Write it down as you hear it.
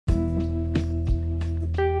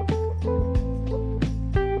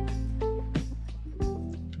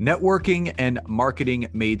Networking and marketing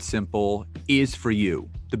made simple is for you,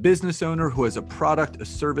 the business owner who has a product, a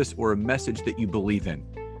service, or a message that you believe in.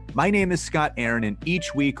 My name is Scott Aaron, and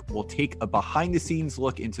each week we'll take a behind-the-scenes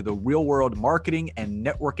look into the real-world marketing and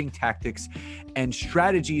networking tactics and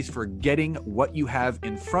strategies for getting what you have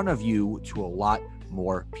in front of you to a lot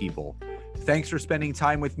more people. Thanks for spending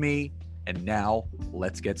time with me, and now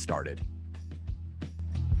let's get started.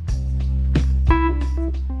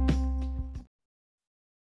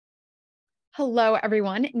 Hello,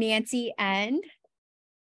 everyone. Nancy and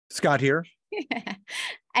Scott here.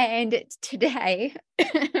 And today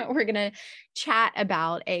we're going to chat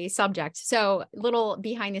about a subject. So little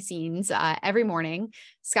behind the scenes, every morning,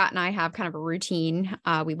 Scott and I have kind of a routine.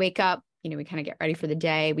 We wake up, we kind of get ready for the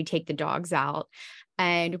day. We take the dogs out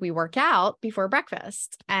and we work out before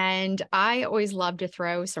breakfast. And I always love to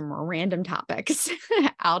throw some random topics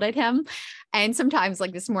out at him. And sometimes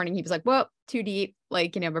like this morning, he was like, whoa, too deep.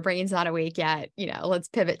 Like, my brain's not awake yet. Let's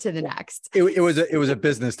pivot to the next. It was a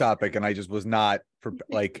business topic. And I just was not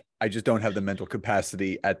I just don't have the mental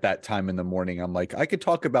capacity at that time in the morning. I'm like, I could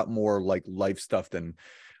talk about more like life stuff than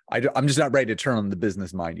I'm just not ready to turn on the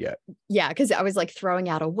business mind yet. Yeah. Cause I was like throwing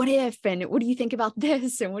out a what if, and what do you think about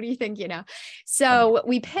this? And what do you think, So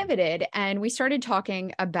we pivoted and we started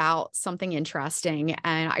talking about something interesting.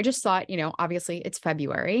 And I just thought, obviously it's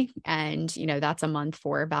February and, that's a month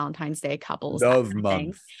for Valentine's Day couples. Love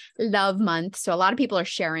month. So a lot of people are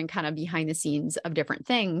sharing kind of behind the scenes of different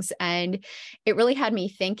things. And it really had me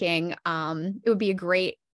thinking, it would be a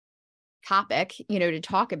great topic, to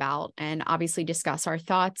talk about and obviously discuss our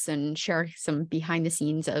thoughts and share some behind the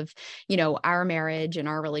scenes of, our marriage and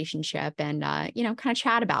our relationship and, kind of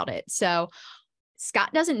chat about it. So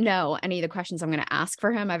Scott doesn't know any of the questions I'm going to ask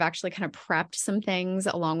for him. I've actually kind of prepped some things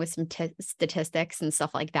along with some statistics and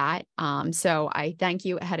stuff like that. So I thank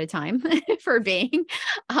you ahead of time for being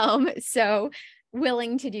so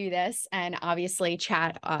willing to do this and obviously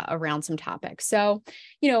chat around some topics. So,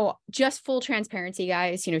 just full transparency,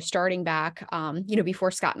 guys, starting back,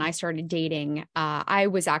 before Scott and I started dating, I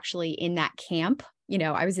was actually in that camp.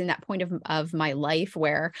 I was in that point of my life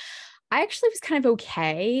where I actually was kind of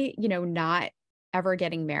okay, not ever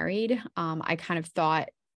getting married. I kind of thought,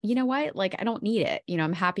 you know what, like, I don't need it.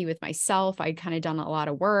 I'm happy with myself. I'd kind of done a lot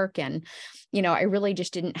of work and, I really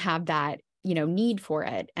just didn't have that need for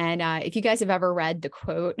it. And if you guys have ever read the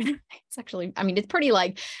quote, it's actually, it's pretty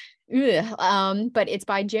like, but it's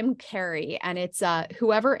by Jim Carrey. And it's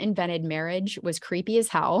whoever invented marriage was creepy as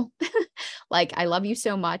hell. Like, I love you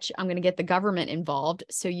so much, I'm going to get the government involved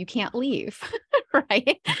so you can't leave.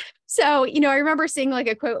 Right. So, I remember seeing like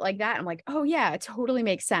a quote like that. I'm like, oh yeah, it totally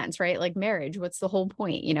makes sense, right? Like marriage, what's the whole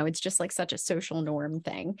point? It's just like such a social norm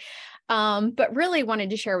thing. But really wanted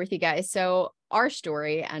to share with you guys. So our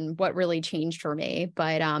story and what really changed for me.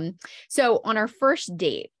 But, so on our first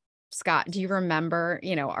date, Scott, do you remember,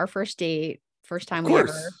 our first date, first time we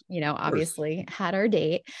ever, obviously had our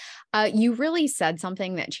date, you really said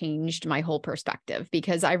something that changed my whole perspective,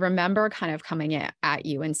 because I remember kind of coming at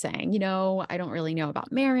you and saying, I don't really know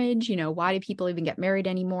about marriage. Why do people even get married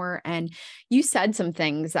anymore? And you said some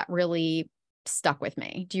things that really stuck with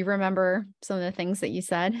me. Do you remember some of the things that you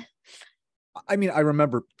said? I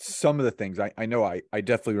remember some of the things. I know I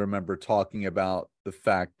definitely remember talking about the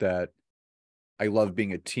fact that I love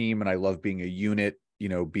being a team and I love being a unit,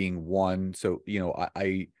 being one. So,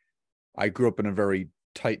 I grew up in a very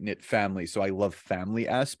tight-knit family, so I love family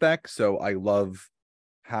aspects. So I love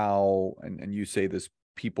how, and you say this,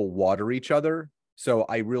 people water each other. So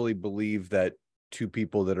I really believe that two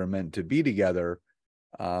people that are meant to be together,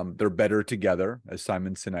 they're better together, as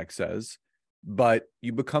Simon Sinek says. But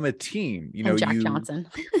you become a team, and Jack Johnson.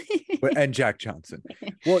 And Jack Johnson.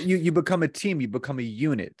 Well, you become a team, you become a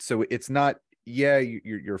unit. So it's not,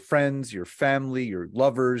 you're friends, your family, your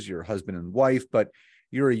lovers, your husband and wife, but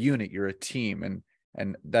you're a unit, you're a team.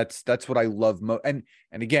 And that's what I love most. And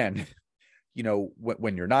again,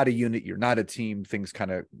 when you're not a unit, you're not a team, things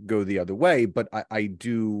kind of go the other way. But I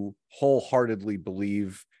do wholeheartedly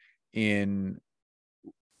believe in,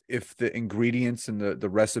 if the ingredients and the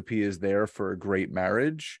recipe is there for a great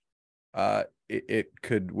marriage, it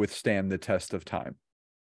could withstand the test of time.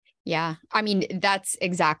 Yeah. That's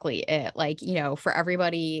exactly it. Like, for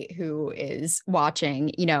everybody who is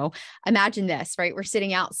watching, imagine this, right? We're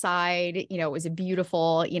sitting outside, it was a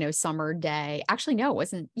beautiful, summer day. Actually, no, it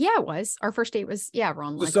wasn't. Yeah, it was. Our first date was, we're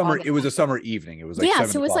on like summer. It was a summer evening. It was like 7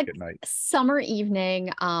 so it was like at night. Summer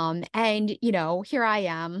evening. And, here I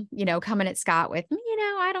am, coming at Scott with,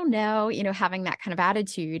 I don't know, having that kind of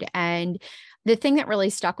attitude. And The thing that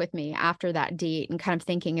really stuck with me after that date and kind of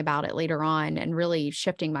thinking about it later on and really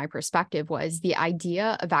shifting my perspective was the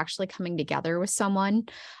idea of actually coming together with someone,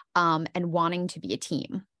 and wanting to be a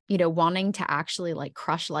team, wanting to actually like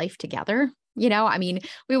crush life together. I mean,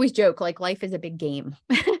 we always joke like life is a big game,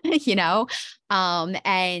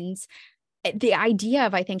 and the idea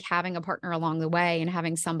of, I think, having a partner along the way and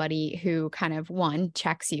having somebody who kind of one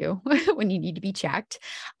checks you when you need to be checked,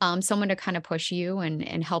 someone to kind of push you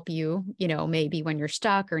and help you, maybe when you're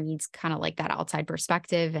stuck or needs kind of like that outside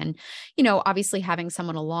perspective. And, obviously having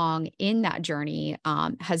someone along in that journey,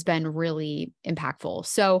 has been really impactful.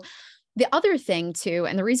 So the other thing too,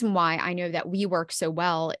 and the reason why I know that we work so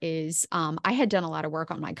well is, I had done a lot of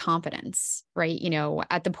work on my confidence, right?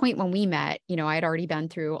 At the point when we met, I had already been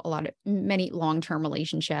through many long-term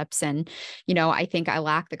relationships. And, I think I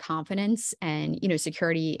lacked the confidence and,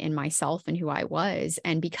 security in myself and who I was.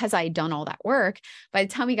 And because I had done all that work, by the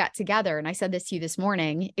time we got together, and I said this to you this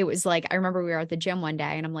morning, it was like, I remember we were at the gym one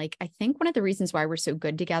day and I'm like, I think one of the reasons why we're so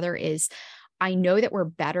good together is I know that we're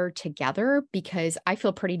better together because I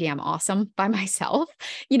feel pretty damn awesome by myself.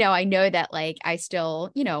 I know that like I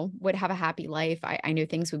still, would have a happy life. I know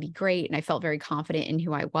things would be great. And I felt very confident in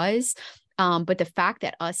who I was. But the fact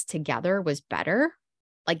that us together was better,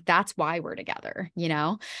 like that's why we're together.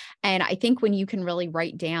 And I think when you can really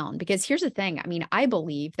write down, because here's the thing, I mean, I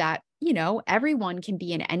believe that everyone can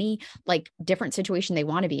be in any like different situation they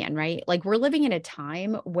want to be in, right? Like we're living in a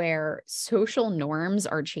time where social norms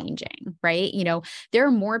are changing, right? There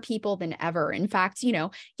are more people than ever. In fact,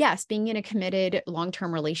 yes, being in a committed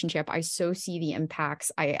long-term relationship, I so see the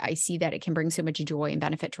impacts. I see that it can bring so much joy and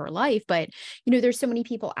benefit to our life. But, there's so many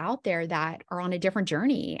people out there that are on a different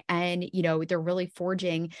journey and, they're really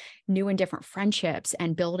forging new and different friendships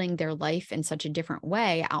and building their life in such a different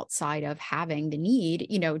way outside of having the need,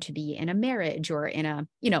 to be in a marriage or in a,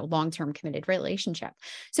 long-term committed relationship.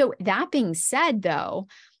 So that being said, though,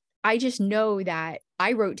 I just know that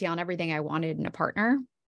I wrote down everything I wanted in a partner.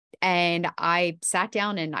 And I sat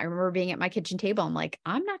down and I remember being at my kitchen table. I'm like,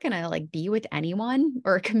 I'm not going to like be with anyone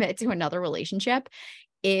or commit to another relationship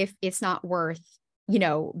if it's not worth,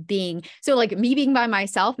 being so like me being by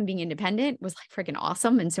myself and being independent was like freaking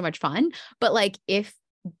awesome and so much fun. But like if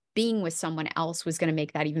being with someone else was going to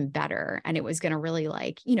make that even better. And it was going to really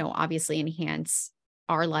like, obviously enhance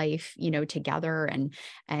our life, together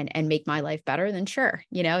and make my life better, then sure,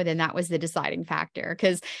 then that was the deciding factor.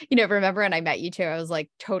 Cause, remember when I met you too, I was like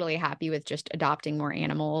totally happy with just adopting more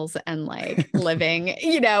animals and like living,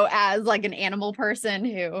 as like an animal person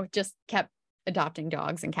who just kept adopting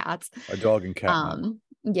dogs and cats. A dog and cat mom.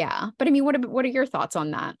 Yeah. But I mean, what are your thoughts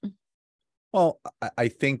on that? Well, I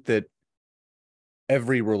think that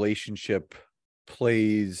every relationship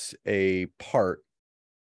plays a part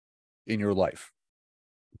in your life.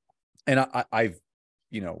 And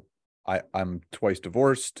I'm twice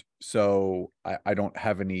divorced, so I don't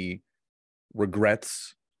have any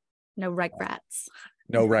regrets. No regrets.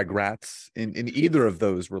 No regrets in either of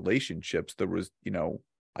those relationships. There was,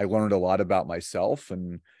 I learned a lot about myself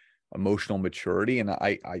and emotional maturity, and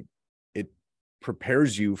it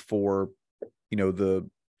prepares you for,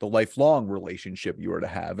 the lifelong relationship you are to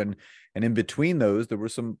have. And in between those, there were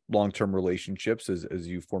some long-term relationships, as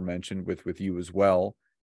you forementioned with you as well.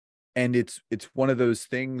 And it's one of those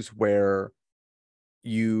things where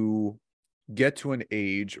you get to an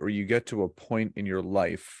age or you get to a point in your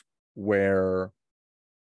life where,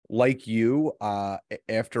 like you,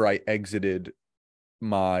 after I exited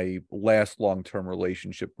my last long-term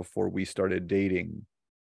relationship before we started dating,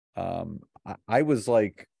 I was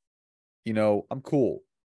like, I'm cool.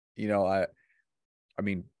 I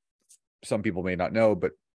mean, some people may not know,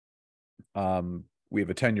 but we have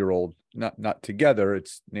a 10-year-old, not together.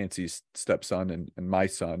 It's Nancy's stepson and my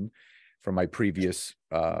son from my previous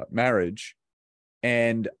marriage.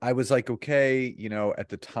 And I was like, okay, at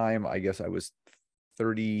the time, I guess I was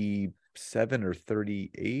 37 or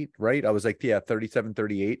 38, right? I was like, yeah, 37,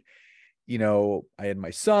 38. I had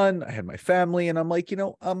my son, I had my family, and I'm like,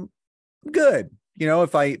 I'm good.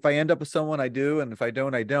 If I end up with someone, I do, and if I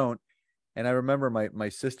don't, I don't. And I remember my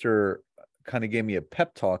sister kind of gave me a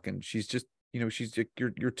pep talk, and she's just, she's like,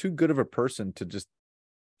 you're too good of a person to just,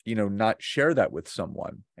 not share that with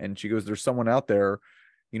someone. And she goes, there's someone out there,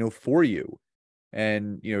 for you.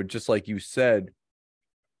 And, just like you said,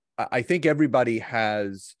 I think everybody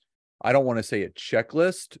has, I don't want to say a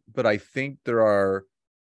checklist, but I think there are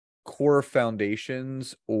core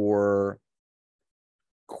foundations or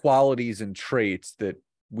qualities and traits that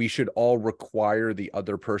we should all require the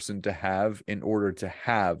other person to have in order to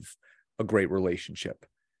have a great relationship.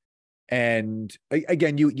 And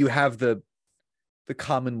again, you have the the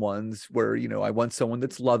common ones where, I want someone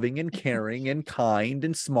that's loving and caring and kind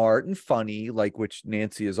and smart and funny, like, which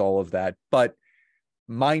Nancy is all of that. But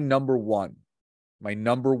my number one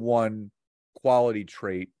quality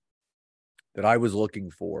trait that I was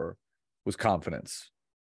looking for was confidence,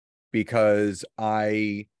 because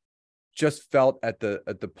I just felt at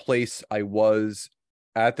the place I was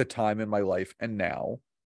at the time in my life and now,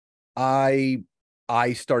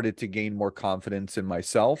 I started to gain more confidence in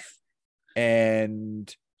myself,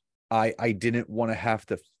 and I didn't want to have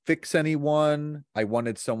to fix anyone. I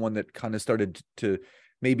wanted someone that kind of started to,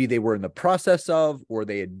 maybe they were in the process of, or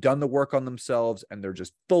they had done the work on themselves and they're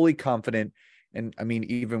just fully confident. And I mean,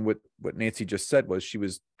 even what Nancy just said was she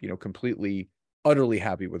was, completely, utterly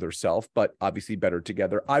happy with herself, but obviously better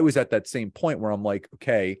together. I was at that same point where I'm like,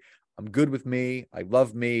 okay, I'm good with me. I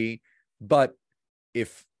love me. But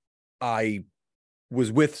if I was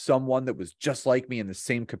with someone that was just like me in the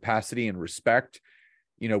same capacity and respect,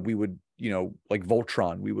 we would, like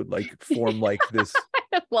Voltron, we would like form like this.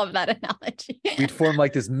 I love that analogy. We'd form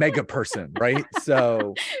like this mega person, right?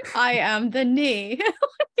 So I am the knee.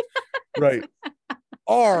 right.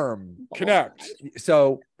 Arm, connect.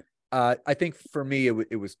 So I think for me,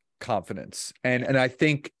 it was confidence. And I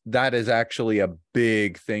think that is actually a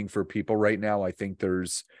big thing for people right now. I think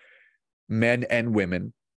there's men and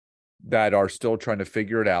women that are still trying to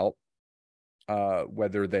figure it out,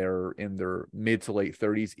 whether they're in their mid to late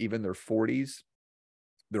 30s, even their 40s.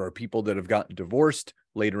 There are people that have gotten divorced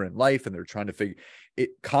later in life and they're trying to figure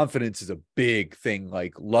it. Confidence is a big thing,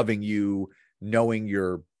 like loving you, knowing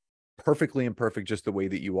you're perfectly imperfect just the way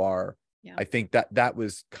that you are. Yeah. I think that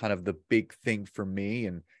was kind of the big thing for me.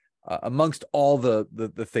 And amongst all the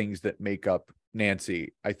things that make up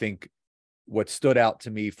Nancy, I think what stood out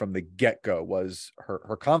to me from the get-go was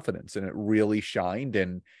her confidence, and it really shined.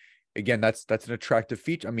 And again, that's an attractive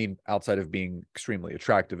feature. I mean, outside of being extremely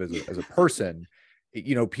attractive as a person,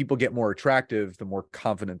 people get more attractive the more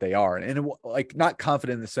confident they are. And like, not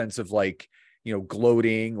confident in the sense of like,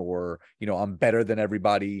 gloating or, I'm better than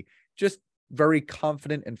everybody, just very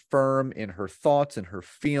confident and firm in her thoughts and her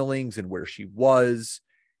feelings and where she was.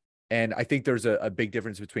 And I think there's a big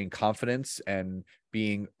difference between confidence and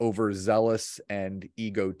being overzealous and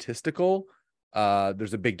egotistical.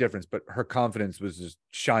 There's a big difference, but her confidence was just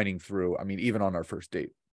shining through. I mean, even on our first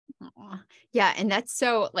date. Yeah. And that's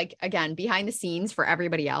so, like, again, behind the scenes for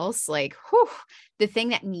everybody else, like, whew, the thing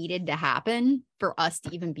that needed to happen for us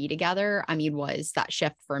to even be together, I mean, was that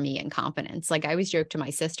shift for me in confidence. Like, I always joke to my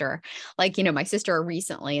sister, like, my sister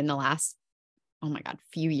recently in the last, oh my God,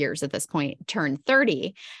 few years at this point, turned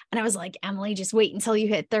 30. And I was like, Emily, just wait until you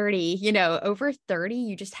hit 30. Over 30,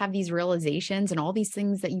 you just have these realizations and all these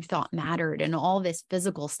things that you thought mattered and all this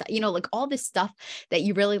physical stuff, like all this stuff that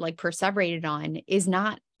you really like perseverated on is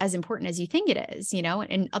not as important as you think it is,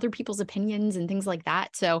 and other people's opinions and things like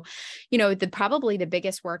that. So, probably the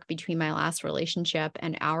biggest work between my last relationship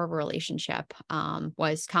and our relationship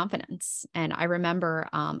was confidence. And I remember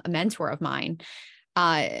a mentor of mine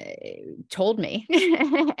told me,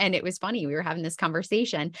 and it was funny. We were having this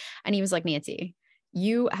conversation and he was like, Nancy,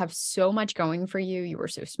 you have so much going for you. You were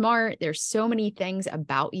so smart. There's so many things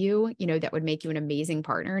about you, that would make you an amazing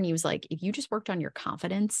partner. And he was like, if you just worked on your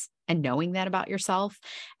confidence and knowing that about yourself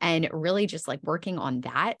and really just like working on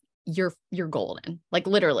that, you're golden, like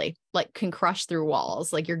literally, like can crush through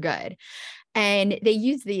walls, like you're good. And they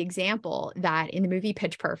used the example that in the movie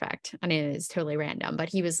Pitch Perfect, and it is totally random, but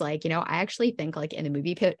he was like, I actually think like in the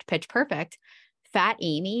movie Pitch Perfect, Fat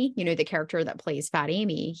Amy, the character that plays Fat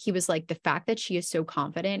Amy, he was like, the fact that she is so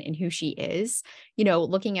confident in who she is,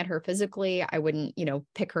 looking at her physically, I wouldn't,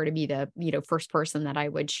 pick her to be the, first person that I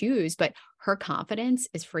would choose, but her confidence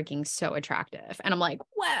is freaking so attractive. And I'm like,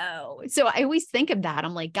 whoa. So I always think of that.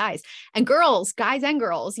 I'm like, guys and girls,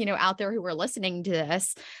 out there who are listening to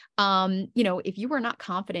this, if you are not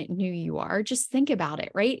confident in who you are, just think about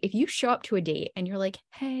it, right? If you show up to a date and you're like,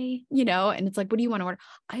 hey, and it's like, what do you want to order?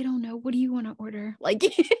 I don't know. What do you want to order? Like,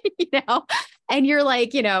 and you're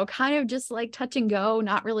like, kind of just like touch and go,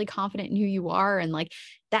 not really confident in who you are. And like,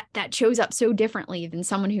 that shows up so differently than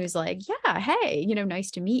someone who's like, yeah, hey,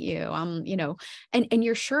 nice to meet you. And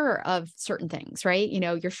you're sure of certain things, right?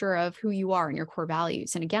 You're sure of who you are and your core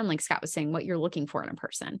values. And again, like Scott was saying, what you're looking for in a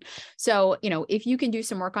person. So, if you can do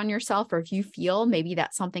some work on yourself, or if you feel maybe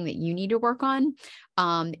that's something that you need to work on,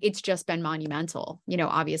 it's just been monumental,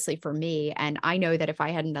 obviously for me. And I know that if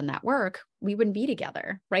I hadn't done that work, we wouldn't be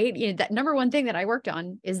together, right? That number one thing that I worked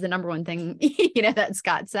on is the number one thing, that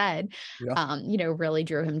Scott said, yeah. Really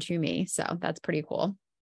drew him to me. So that's pretty cool.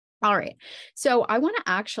 All right. So I want to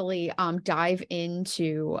actually dive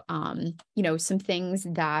into some things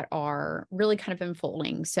that are really kind of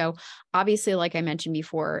unfolding. So obviously, like I mentioned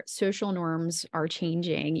before, social norms are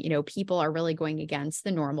changing. People are really going against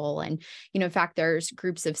the normal. And, in fact, there's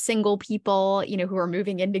groups of single people, who are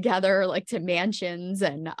moving in together, like to mansions.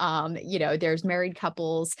 And there's married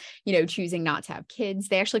couples, choosing not to have kids.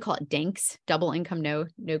 They actually call it DINKs, double income, no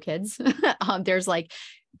kids. There's like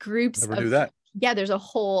groups Never of knew that. yeah, there's a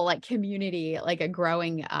whole like community, like a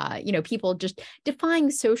growing, people just defying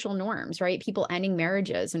social norms, right? People ending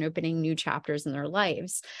marriages and opening new chapters in their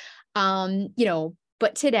lives.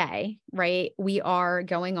 But today, right, we are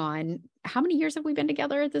going on, how many years have we been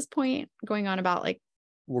together at this point? Going on about like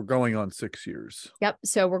We're going on 6 years. Yep.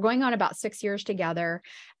 So we're going on about 6 years together.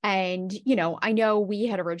 And, I know we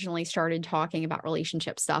had originally started talking about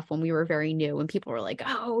relationship stuff when we were very new, and people were like,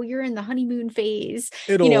 oh, you're in the honeymoon phase.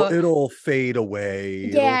 It'll fade away.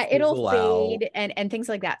 It'll Yeah, it'll fizzle out. fade and things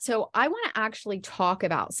like that. So I want to actually talk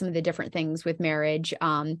about some of the different things with marriage,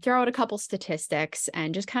 throw out a couple statistics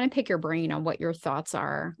and just kind of pick your brain on what your thoughts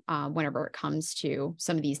are whenever it comes to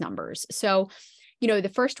some of these numbers. So,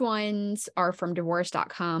 the first ones are from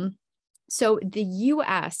divorce.com. So the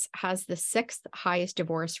US has the sixth highest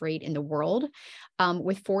divorce rate in the world,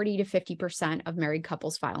 with 40 to 50% of married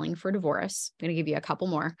couples filing for divorce. I'm going to give you a couple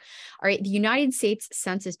more. All right. The United States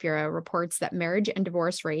Census Bureau reports that marriage and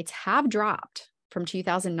divorce rates have dropped from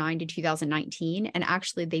 2009 to 2019. And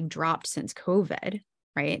actually, they've dropped since COVID,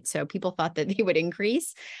 right? So people thought that they would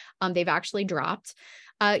increase. They've actually dropped.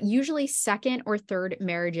 Usually second or third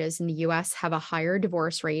marriages in the US have a higher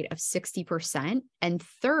divorce rate of 60%, and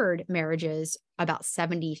third marriages about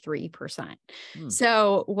 73%.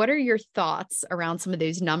 So what are your thoughts around some of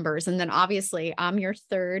those numbers? And then obviously I'm your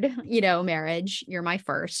third, marriage, you're my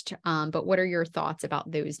first. But what are your thoughts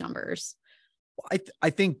about those numbers?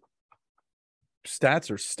 I think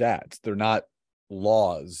stats are stats. They're not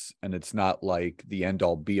laws, and it's not like the end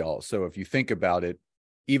all be all. So if you think about it,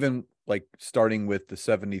 even like starting with the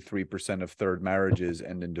 73% of third marriages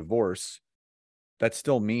end in divorce, that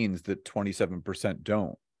still means that 27%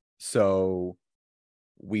 don't. So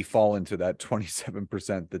we fall into that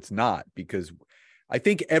 27% that's not, because I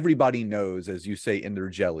think everybody knows, as you say, in their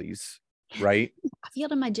jellies, right? I feel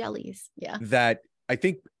it in my jellies. Yeah. That I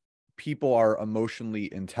think people are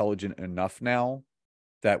emotionally intelligent enough now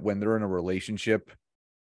that when they're in a relationship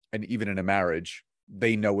and even in a marriage,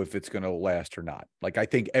 they know if it's going to last or not. Like, I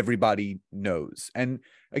think everybody knows. And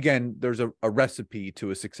again, there's a recipe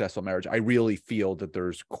to a successful marriage. I really feel that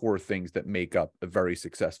there's core things that make up a very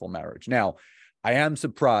successful marriage. Now, I am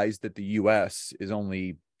surprised that the US is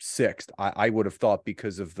only sixth. I would have thought,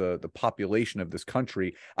 because of the population of this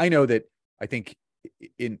country. I know that I think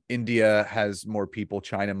in India has more people,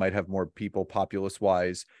 China might have more people populace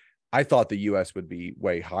wise. I thought the US would be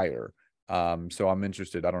way higher. So I'm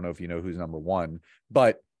interested. I don't know if you know who's number one,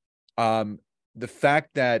 but the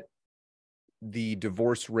fact that the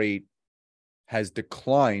divorce rate has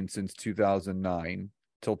declined since 2009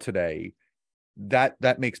 till today,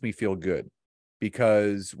 that makes me feel good,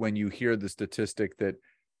 because when you hear the statistic that,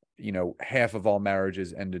 half of all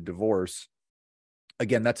marriages end in divorce,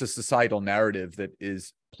 again, that's a societal narrative that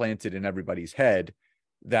is planted in everybody's head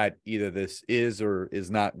that either this is or is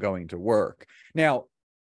not going to work. Now,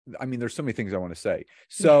 I mean, there's so many things I want to say.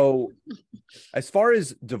 So as far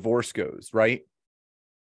as divorce goes, right,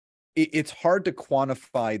 it's hard to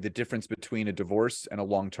quantify the difference between a divorce and a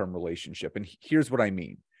long-term relationship. And here's what I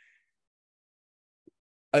mean.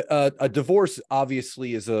 A divorce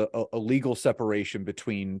obviously is a legal separation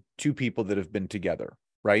between two people that have been together,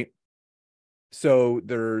 right? So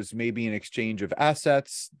there's maybe an exchange of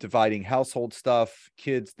assets, dividing household stuff,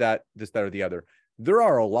 kids, that, this, that, or the other. There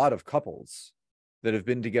are a lot of couples that have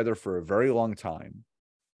been together for a very long time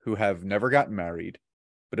who have never gotten married,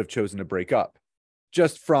 but have chosen to break up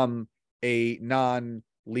just from a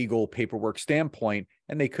non-legal paperwork standpoint.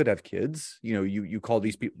 And they could have kids, you call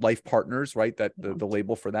these people life partners, right? That the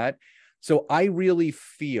label for that. So I really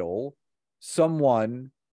feel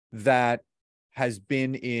someone that has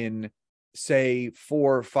been in, say,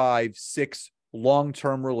 4, 5, 6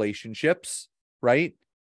 long-term relationships, right?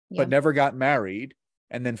 But never got married,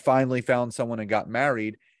 and then finally found someone and got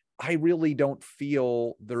married. I really don't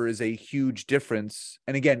feel there is a huge difference.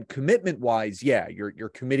 And again, commitment wise, yeah, you're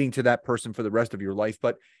committing to that person for the rest of your life.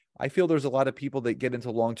 But I feel there's a lot of people that get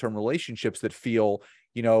into long-term relationships that feel,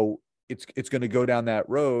 it's going to go down that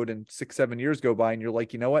road, and 6, 7 years go by and you're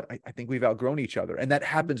like, you know what? I think we've outgrown each other. And that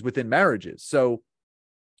happens within marriages. So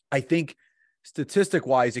I think statistic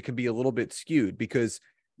wise, it can be a little bit skewed, because,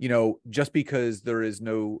 just because there is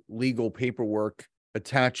no legal paperwork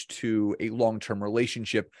attached to a long-term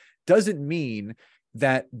relationship doesn't mean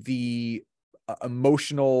that the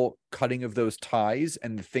emotional cutting of those ties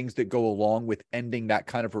and the things that go along with ending that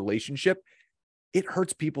kind of relationship, it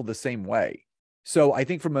hurts people the same way. So I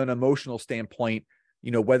think from an emotional standpoint,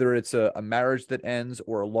 whether it's a marriage that ends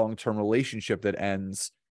or a long-term relationship that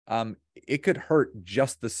ends, it could hurt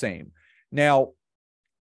just the same. Now,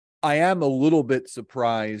 I am a little bit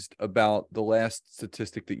surprised about the last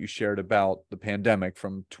statistic that you shared about the pandemic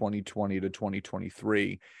from 2020 to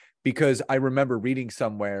 2023, because I remember reading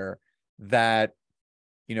somewhere that,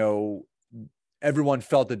 everyone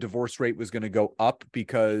felt the divorce rate was going to go up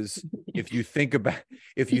because if you think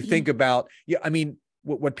about, yeah, I mean,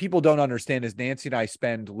 what people don't understand is Nancy and I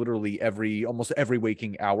spend literally almost every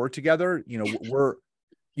waking hour together.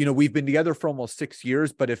 We've been together for almost 6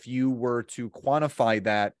 years, but if you were to quantify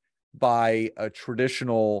that by a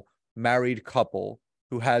traditional married couple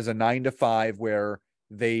who has a 9 to 5 where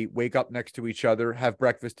they wake up next to each other, have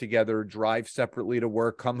breakfast together, drive separately to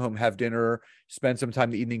work, come home, have dinner, spend some time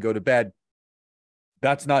in the evening, go to bed.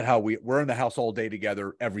 That's not how we're in the house all day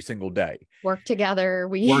together every single day. Work together.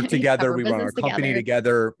 We run our company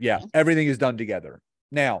together. Yeah, everything is done together.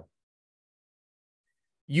 Now,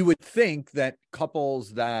 you would think that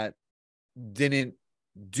couples that didn't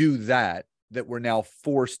do that were now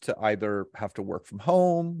forced to either have to work from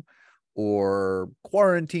home or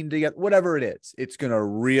quarantine together, whatever it is, it's going to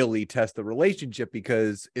really test the relationship,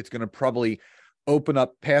 because it's going to probably open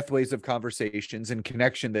up pathways of conversations and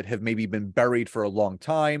connection that have maybe been buried for a long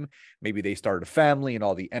time. Maybe they started a family and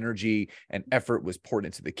all the energy and effort was poured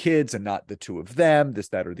into the kids and not the two of them, this,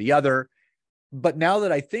 that, or the other. But now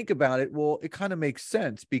that I think about it, well, it kind of makes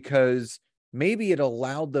sense, because maybe it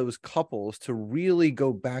allowed those couples to really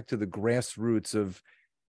go back to the grassroots of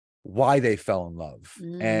why they fell in love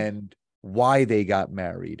and why they got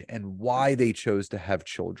married and why they chose to have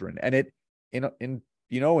children. And it,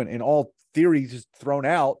 in all theories just thrown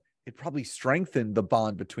out, it probably strengthened the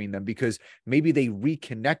bond between them, because maybe they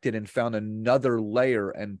reconnected and found another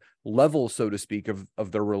layer and level, so to speak,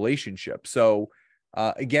 of their relationship. So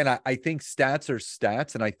again, I think stats are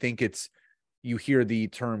stats, and I think you hear the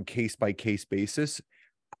term case by case basis.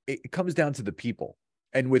 It comes down to the people.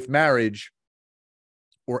 And with marriage,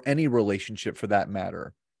 or any relationship for that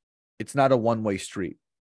matter, it's not a one-way street.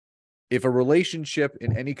 If a relationship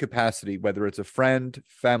in any capacity, whether it's a friend,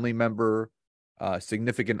 family member,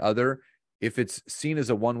 significant other, if it's seen as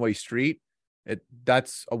a one-way street,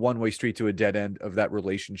 that's a one-way street to a dead end of that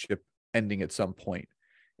relationship ending at some point.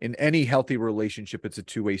 In any healthy relationship, it's a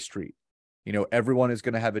two-way street. Everyone is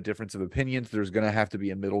going to have a difference of opinions. There's going to have to be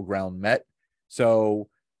a middle ground met. So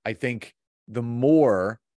I think the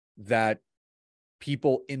more that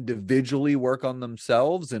people individually work on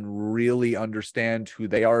themselves and really understand who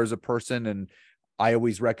they are as a person. And I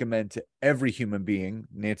always recommend to every human being,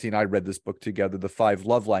 Nancy and I read this book together, The 5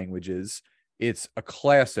 Love Languages. It's a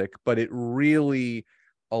classic, but it really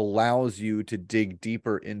allows you to dig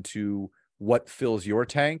deeper into what fills your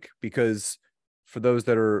tank. Because for those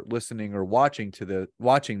that are listening or watching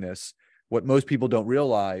this, what most people don't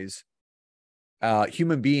realize,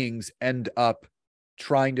 human beings end up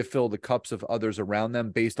trying to fill the cups of others around them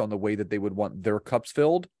based on the way that they would want their cups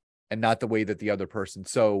filled, and not the way that the other person.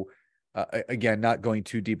 So again, not going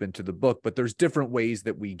too deep into the book, but there's different ways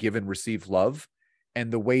that we give and receive love,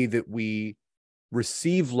 and the way that we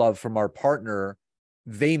receive love from our partner,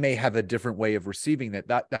 they may have a different way of receiving that.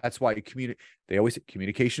 That's why they always say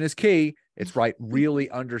communication is key. It's right. Really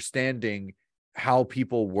understanding how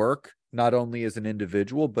people work, not only as an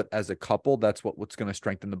individual, but as a couple. That's what's going to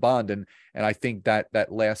strengthen the bond. And I think that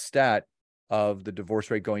last stat of the divorce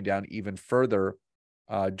rate going down even further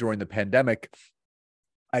during the pandemic,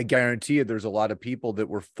 I guarantee you there's a lot of people that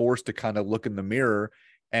were forced to kind of look in the mirror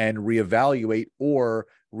and reevaluate or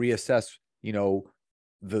reassess,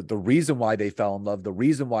 the reason why they fell in love, the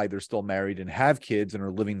reason why they're still married and have kids and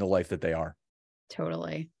are living the life that they are.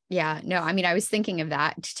 Totally. Yeah, no, I mean, I was thinking of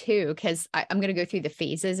that too, because I'm going to go through the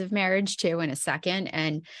phases of marriage too in a second.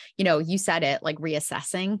 And, you said it, like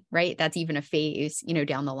reassessing, right? That's even a phase,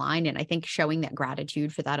 down the line. And I think showing that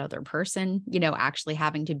gratitude for that other person, actually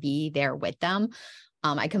having to be there with them.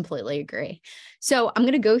 I completely agree. So I'm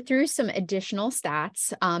going to go through some additional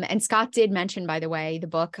stats. And Scott did mention, by the way, the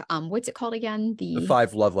book, what's it called again? The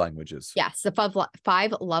 5 Love Languages. Yes. The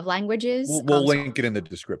 5 Love Languages. We'll link it in the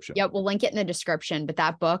description. Yep. We'll link it in the description, but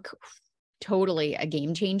that book, totally a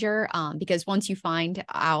game changer, because once you find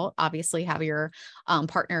out, obviously, how your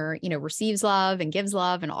partner, receives love and gives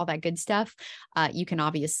love and all that good stuff, you can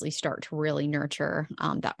obviously start to really nurture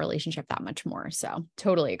that relationship that much more. So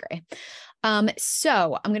totally agree.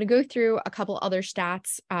 So I'm going to go through a couple other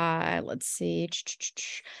stats. Let's see.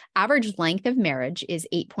 Average length of marriage is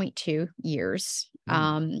 8.2 years.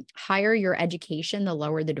 Higher your education, the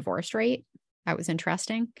lower the divorce rate. That was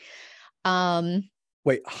interesting.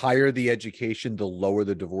 Wait, higher the education, the lower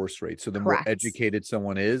the divorce rate. So the Correct. more educated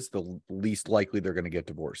someone is, the least likely they're going to get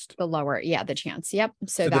divorced. The lower, yeah, the chance. Yep.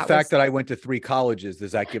 So the fact that I went to 3 colleges,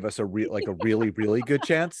 does that give us a really, really good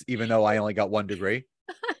chance, even though I only got 1 degree?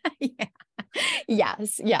 Yeah.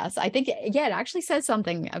 Yes. I think, yeah, it actually says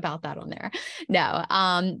something about that on there. No,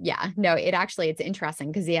 it's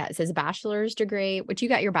interesting because, yeah, it says bachelor's degree, which you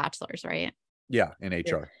got your bachelor's, right? Yeah, in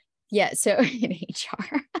HR. Yeah, so in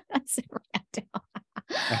HR, that's random.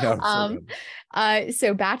 I know.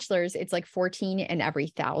 So bachelor's, it's like 14 in every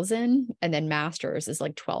 1,000, and then master's is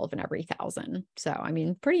like 12 in every 1,000. So, I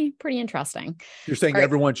mean, pretty interesting. You're saying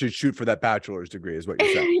everyone should shoot for that bachelor's degree is what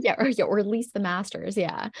you're saying. Yeah, or at least the master's.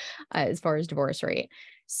 Yeah. As far as divorce rate.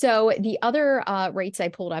 So the other rates I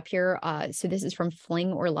pulled up here, so this is from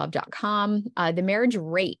flingorlove.com. The marriage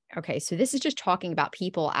rate. Okay. So this is just talking about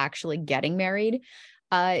people actually getting married.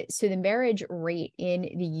 So the marriage rate in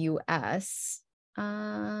the US,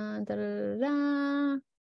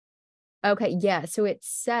 okay, yeah. So it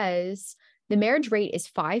says the marriage rate is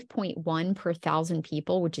 5.1 per 1,000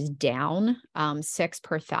 people, which is down 6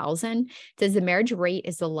 per 1,000. It says the marriage rate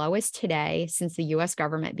is the lowest today since the U.S.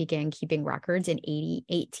 government began keeping records in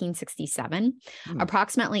 1867.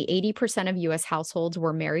 Approximately 80% of U.S. households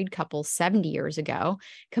were married couples 70 years ago,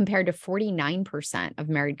 compared to 49% of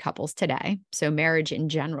married couples today. So marriage in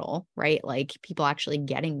general, right? Like people actually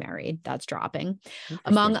getting married, that's dropping.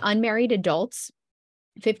 Among unmarried adults,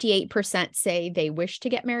 58% say they wish to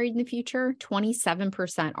get married in the future,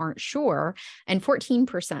 27% aren't sure, and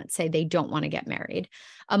 14% say they don't want to get married.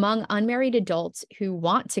 Among unmarried adults who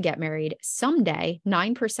want to get married someday,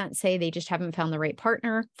 9% say they just haven't found the right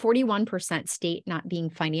partner. 41% state not being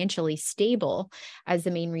financially stable as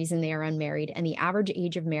the main reason they are unmarried. And the average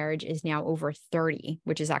age of marriage is now over 30,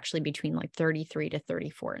 which is actually between like 33 to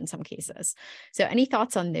 34 in some cases. So any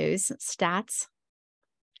thoughts on those stats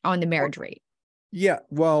on the marriage rate? Yeah,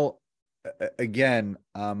 well, again,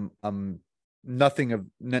 none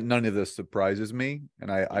of this surprises me,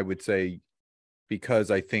 and I would say,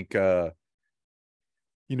 because I think the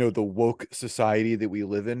woke society that we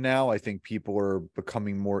live in now, I think people are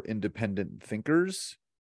becoming more independent thinkers,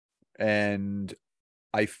 and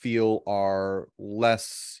I feel are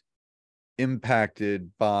less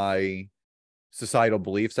impacted by societal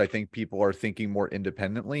beliefs. I think people are thinking more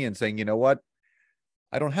independently and saying, you know what?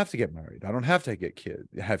 I don't have to get married. I don't have to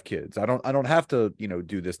have kids. I don't have to,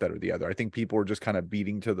 do this, that, or the other. I think people are just kind of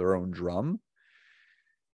beating to their own drum.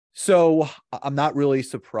 So I'm not really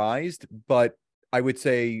surprised, but I would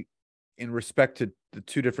say, in respect to the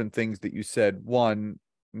 2 different things that you said, one,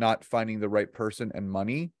 not finding the right person, and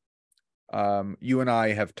money. You and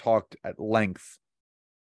I have talked at length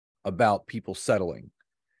about people settling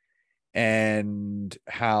and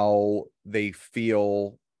how they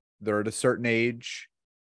feel they're at a certain age.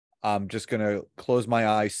 I'm just going to close my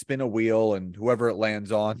eyes, spin a wheel, and whoever it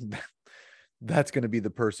lands on, that's going to be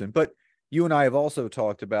the person. But you and I have also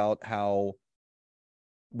talked about how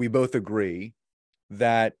we both agree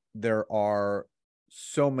that there are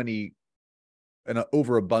so many, an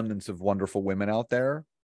overabundance of wonderful women out there,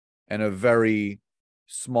 and a very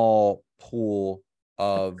small pool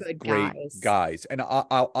of good great guys. And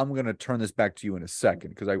I'm going to turn this back to you in a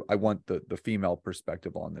second, because I want the female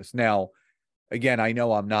perspective on this. Now, again, I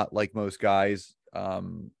know I'm not like most guys.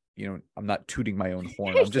 I'm not tooting my own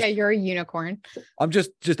horn. Yeah, you're a unicorn. I'm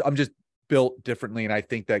just built differently. And I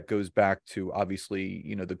think that goes back to,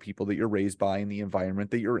 obviously, the people that you're raised by and the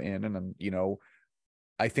environment that you're in. And I'm,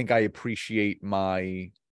 I think I appreciate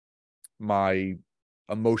my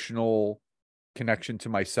emotional connection to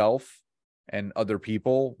myself and other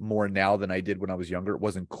people more now than I did when I was younger. It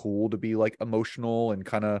wasn't cool to be like emotional and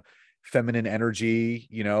kind of feminine energy.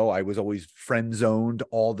 I was always friend zoned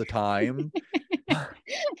all the time.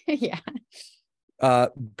 Yeah.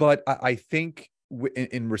 But I think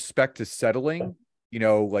in respect to settling,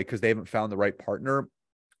 because they haven't found the right partner,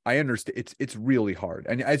 I understand it's really hard.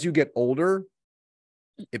 And as you get older,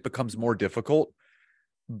 it becomes more difficult.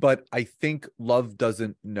 But I think love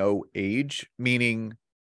doesn't know age, meaning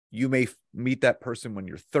you may meet that person when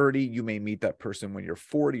you're 30, you may meet that person when you're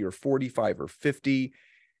 40 or 45 or 50.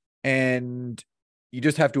 And you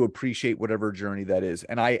just have to appreciate whatever journey that is.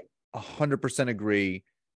 And I 100% agree.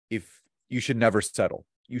 If you should never settle,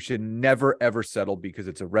 you should never, ever settle, because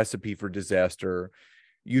it's a recipe for disaster.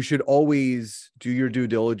 You should always do your due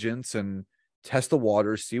diligence and test the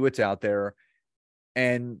waters, see what's out there.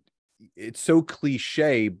 And it's so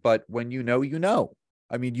cliche, but when you know, you know.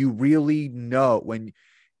 I mean, you really know. When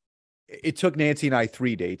it took Nancy and I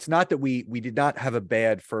 3 dates, not that we did not have a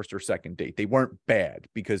bad first or second date. They weren't bad,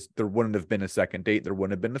 because there wouldn't have been a second date. There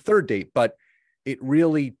wouldn't have been a third date, but it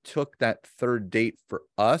really took that third date for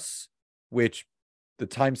us, which the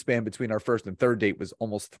time span between our first and third date was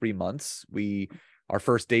almost 3 months. Our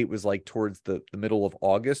first date was like towards the middle of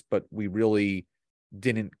August, but we really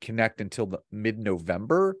didn't connect until the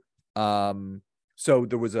mid-November. So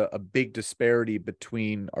there was a big disparity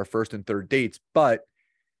between our first and third dates, but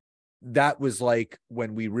that was like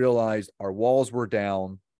when we realized our walls were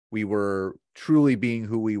down, we were truly being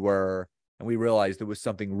who we were, and we realized there was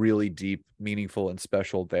something really deep, meaningful, and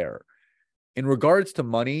special there. In regards to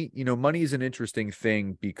money, money is an interesting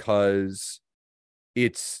thing, because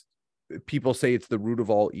people say it's the root of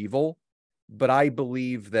all evil, but I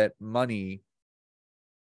believe that money,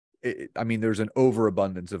 there's an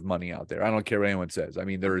overabundance of money out there. I don't care what anyone says. I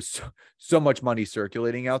mean, there is so much money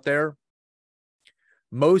circulating out there.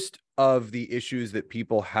 Most of the issues that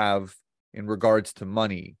people have in regards to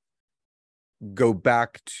money go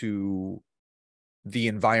back to the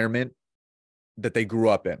environment that they grew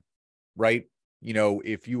up in, right?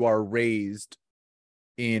 If you are raised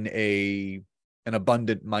in an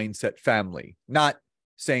abundant mindset family, not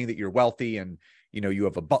saying that you're wealthy and you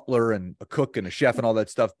have a butler and a cook and a chef and all that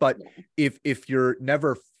stuff, but if you're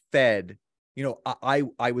never fed,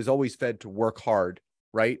 I was always fed to work hard,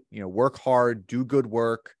 right? Work hard, do good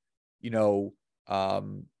work, be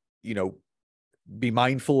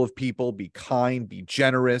mindful of people, be kind, be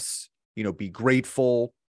generous, be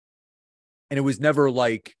grateful. And it was never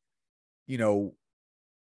like,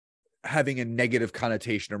 having a negative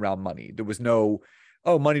connotation around money. There was no,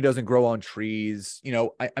 oh, money doesn't grow on trees.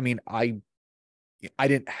 I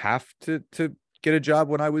didn't have to get a job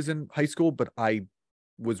when I was in high school, but I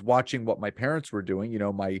was watching what my parents were doing.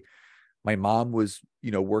 My mom was,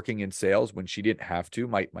 working in sales when she didn't have to.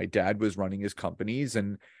 My dad was running his companies,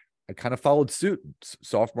 and I kind of followed suit.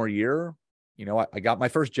 Sophomore year, I got my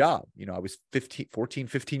first job. I was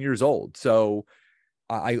 15 years old. So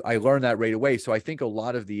I learned that right away. So I think a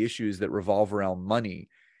lot of the issues that revolve around money,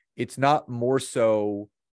 it's not more so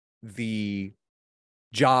the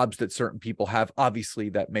jobs that certain people have. Obviously,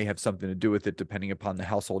 that may have something to do with it depending upon the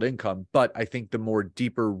household income. But I think the more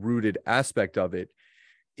deeper rooted aspect of it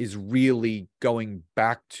is really going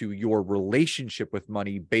back to your relationship with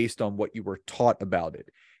money based on what you were taught about it.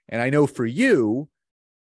 And I know for you,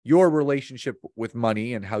 your relationship with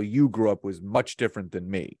money and how you grew up was much different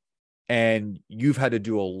than me. And you've had to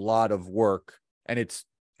do a lot of work, and it's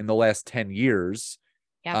in the last 10 years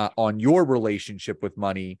on your relationship with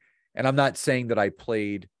money. And I'm not saying that I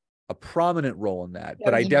played a prominent role in that,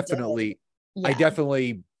 but I definitely,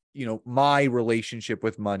 my relationship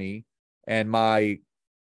with money and my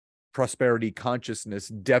prosperity consciousness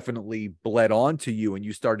definitely bled onto you, and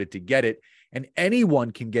you started to get it, and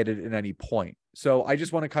anyone can get it at any point. So I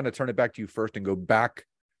just want to kind of turn it back to you first and go back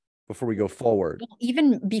before we go forward. Well,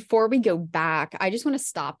 even before we go back, I just want to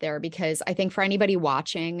stop there, because I think for anybody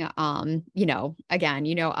watching, again,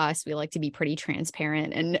 us, we like to be pretty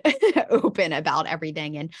transparent and open about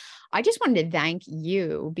everything. And I just wanted to thank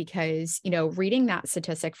you because, reading that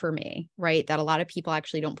statistic for me, right, that a lot of people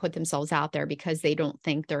actually don't put themselves out there because they don't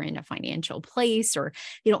think they're in a financial place, or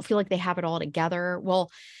they don't feel like they have it all together. Well,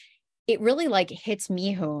 it really hits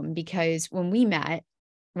me home, because when we met,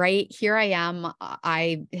 right here, I am,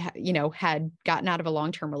 I had gotten out of a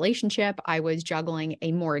long-term relationship. I was juggling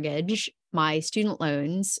a mortgage, my student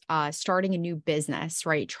loans, starting a new business,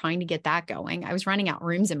 right? Trying to get that going. I was renting out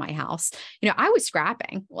rooms in my house. I was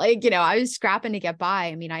scrapping, I was scrapping to get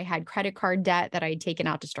by. I had credit card debt that I had taken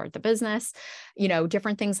out to start the business,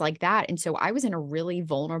 different things like that. And so I was in a really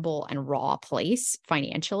vulnerable and raw place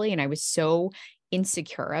financially. And I was so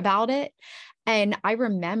insecure about it. And I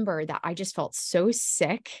remember that I just felt so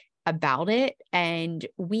sick about it. And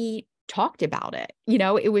we talked about it.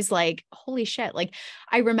 It was like, holy shit.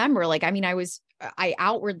 I remember, I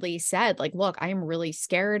outwardly said, look, I am really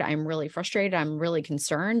scared. I'm really frustrated. I'm really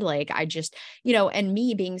concerned. I just, and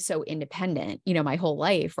me being so independent, my whole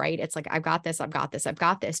life, right? It's like, I've got this, I've got this, I've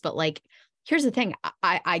got this. But here's the thing.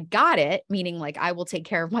 I got it, meaning I will take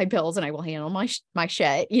care of my bills and I will handle my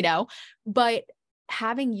shit, but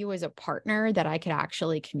having you as a partner that I could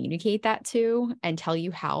actually communicate that to and tell you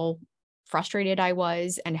how frustrated I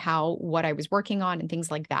was and what I was working on and things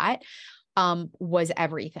like that was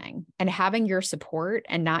everything. And having your support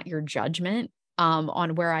and not your judgment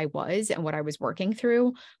on where I was and what I was working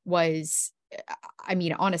through was, I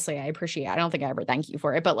mean, honestly, I appreciate it. I don't think I ever thank you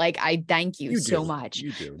for it, but like, I thank you so much.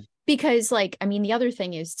 You do. Because like, I mean, the other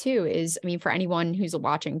thing is too, is, I mean, for anyone who's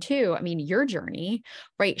watching too, I mean, your journey,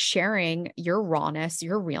 right? Sharing your rawness,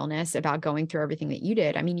 your realness about going through everything that you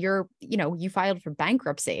did. I mean, you filed for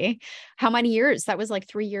bankruptcy. How many years? That was like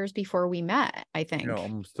 3 years before we met, I think. Yeah,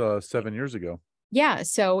 almost 7 years ago. Yeah.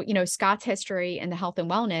 So, Scott's history in the health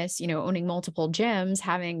and wellness, owning multiple gyms,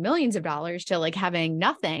 having millions of dollars to like having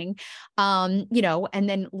nothing, and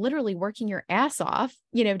then literally working your ass off,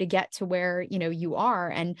 to get to where, you are.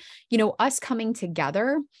 And, us coming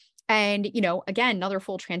together. And, again, another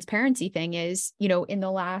full transparency thing is, in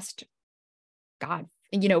the last, God,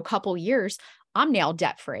 couple years, I'm now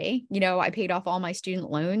debt free. I paid off all my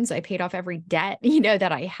student loans. I paid off every debt,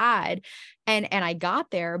 that I had. And I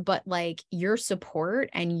got there, but like your support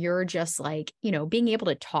and you're just like, being able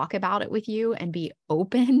to talk about it with you and be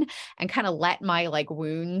open and kind of let my like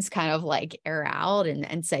wounds kind of like air out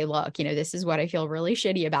and say, look, this is what I feel really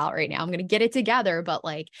shitty about right now. I'm going to get it together, but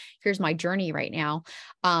like, here's my journey right now,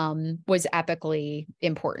 was epically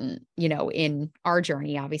important, in our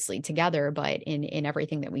journey, obviously together, but in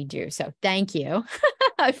everything that we do. So thank you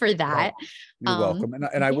for that. You're welcome.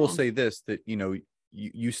 And I will say this, that,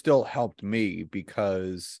 you still helped me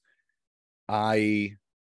because I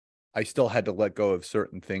still had to let go of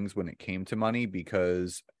certain things when it came to money,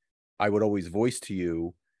 because I would always voice to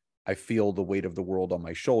you, I feel the weight of the world on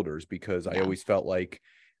my shoulders, because I always felt like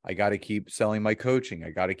I got to keep selling my coaching.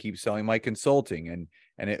 I got to keep selling my consulting.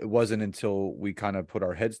 And it wasn't until we kind of put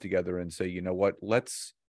our heads together and say, you know what,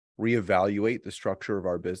 let's reevaluate the structure of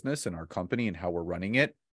our business and our company and how we're running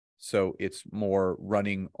it. So it's more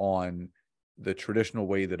running on the traditional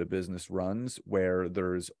way that a business runs, where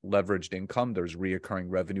there's leveraged income, there's reoccurring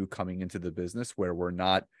revenue coming into the business, where we're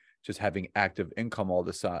not just having active income all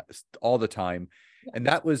the time. And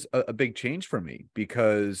that was a big change for me,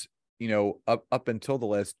 because, up until the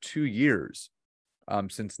last 2 years,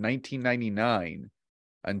 since 1999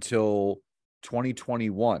 until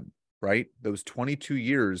 2021, right? Those 22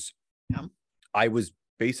 years, I was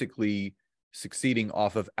basically succeeding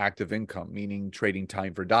off of active income, meaning trading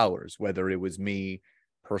time for dollars, whether it was me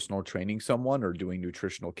personal training someone or doing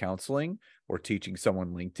nutritional counseling or teaching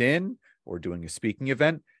someone LinkedIn or doing a speaking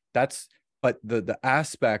event. But the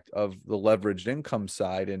aspect of the leveraged income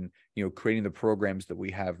side and, creating the programs that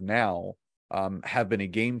we have now, have been a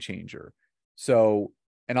game changer. So,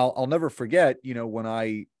 and I'll never forget, when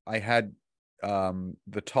I had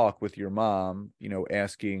the talk with your mom,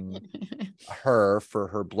 asking her for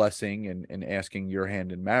her blessing and asking your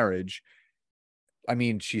hand in marriage. I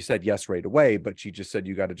mean, she said yes right away, but she just said,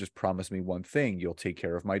 you got to just promise me one thing, you'll take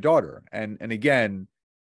care of my daughter. And again,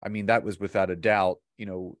 I mean, that was without a doubt,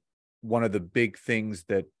 one of the big things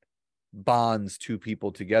that bonds two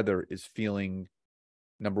people together is feeling,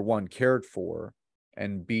 number one, cared for,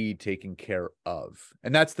 and B, taken care of.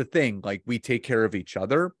 And that's the thing, like, we take care of each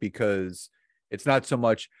other, because it's not so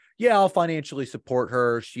much, yeah, I'll financially support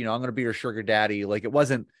her, I'm going to be her sugar daddy. Like, it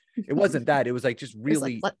wasn't that. It was like, just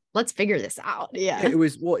really, like, let's figure this out. Yeah. It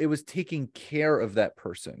was taking care of that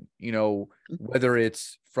person, whether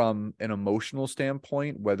it's from an emotional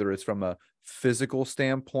standpoint, whether it's from a physical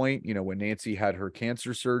standpoint. When Nancy had her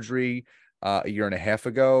cancer surgery a year and a half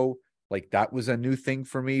ago, like, that was a new thing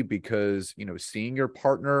for me, because, seeing your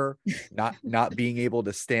partner not being able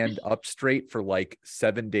to stand up straight for like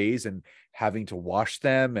 7 days and having to wash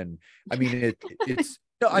them. And I mean, it's,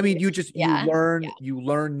 no, I mean, you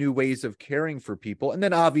learn new ways of caring for people. And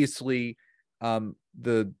then obviously,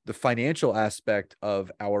 the financial aspect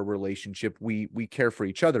of our relationship, we care for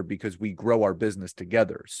each other because we grow our business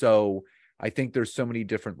together. So I think there's so many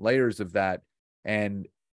different layers of that. And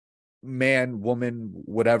man, woman,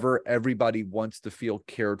 whatever, everybody wants to feel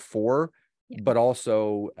cared for, but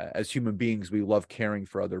also as human beings, we love caring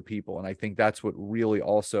for other people. And I think that's what really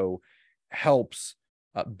also helps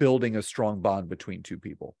building a strong bond between two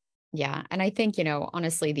people. Yeah. And I think,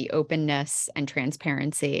 honestly, the openness and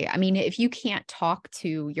transparency. I mean, if you can't talk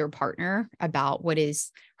to your partner about what is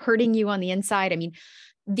hurting you on the inside, I mean,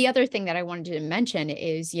 the other thing that I wanted to mention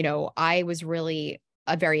is, I was really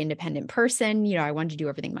a very independent person. I wanted to do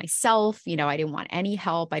everything myself. I didn't want any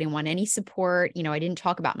help. I didn't want any support. I didn't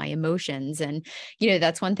talk about my emotions. And,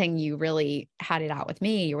 that's one thing you really had it out with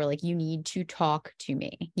me. You were like, you need to talk to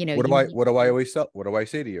me. What do I always say? What do I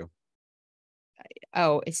say to you?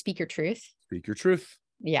 Oh, speak your truth. Speak your truth.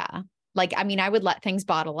 Yeah. Like, I mean, I would let things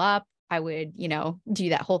bottle up. I would, do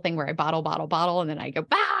that whole thing where I bottle, and then I go,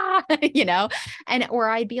 bah, you know, and, or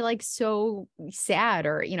I'd be like so sad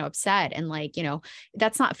or, upset. And like,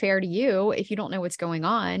 that's not fair to you if you don't know what's going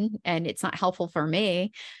on, and it's not helpful for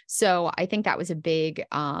me. So I think that was a big,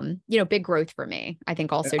 big growth for me. I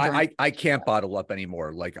think And also during, I can't bottle up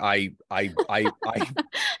anymore. Like I'm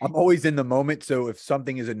always in the moment. So if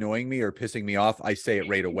something is annoying me or pissing me off, I say it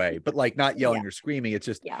right away, but like not yeah, yelling or screaming. It's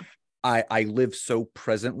just, yeah, I live so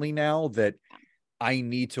presently now that I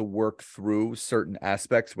need to work through certain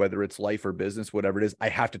aspects, whether it's life or business, whatever it is. I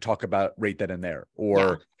have to talk about right then and there, yeah,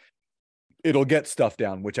 or it'll get stuff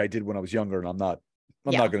down, which I did when I was younger, and I'm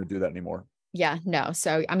yeah. not going to do that anymore. Yeah, no.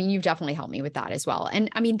 So, I mean, you've definitely helped me with that as well. And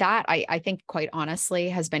I mean, that I think quite honestly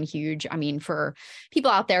has been huge. I mean, for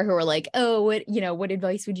people out there who are like, oh, what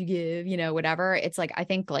advice would you give? Whatever. It's like, I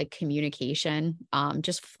think like communication,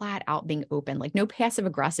 just flat out being open, like no passive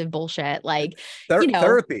aggressive bullshit. Like,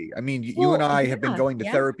 Therapy. I mean, you and well, I have been yeah, going to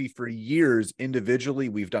yeah, therapy for years individually.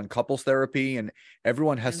 We've done couples therapy, and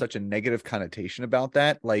everyone has yeah. such a negative connotation about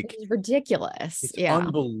that. Which Like, is ridiculous. it's Yeah.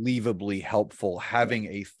 unbelievably helpful Yeah. having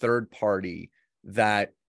a third party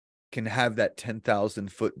that can have that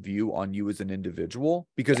 10,000-foot view on you as an individual.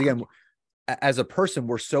 Because Yeah. again, as a person,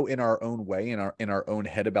 we're so in our own way, in our own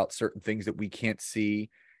head about certain things that we can't see,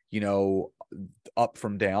 you know, up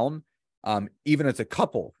from down. Even as a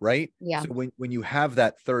couple, right? Yeah. So when you have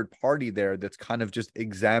that third party there that's kind of just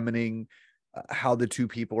examining how the two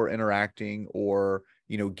people are interacting, or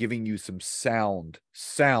giving you some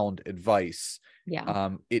sound advice, Yeah.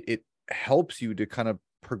 it helps you to kind of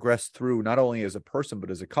progress through, not only as a person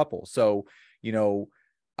but as a couple. So you know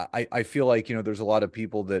I feel like, there's a lot of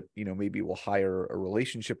people that, maybe will hire a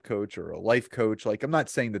relationship coach or a life coach. Like, I'm not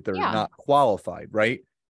saying that they're Yeah. not qualified, right?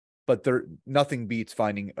 But nothing beats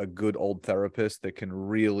finding a good old therapist that can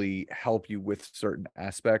really help you with certain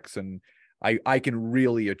aspects. And I can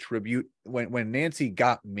really attribute, when Nancy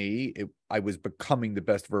got me, I was becoming the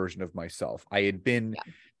best version of myself. I had been,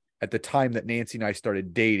 Yeah. at the time that Nancy and I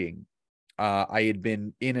started dating, I had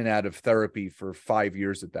been in and out of therapy for 5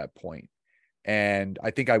 years at that point. And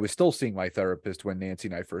I think I was still seeing my therapist when Nancy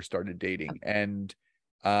and I first started dating. And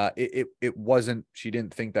it wasn't, she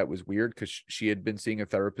didn't think that was weird, because she had been seeing a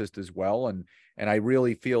therapist as well. And I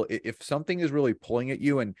really feel, if something is really pulling at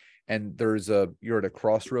you, and you're at a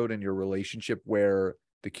crossroad in your relationship where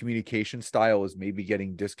the communication style is maybe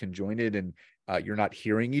getting disconjointed, and you're not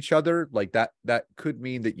hearing each other, like that could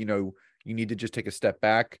mean that, you need to just take a step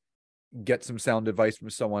back, get some sound advice from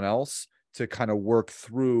someone else to kind of work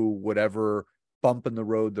through whatever bump in the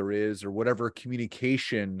road there is, or whatever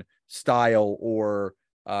communication style or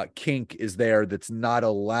kink is there that's not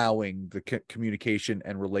allowing the communication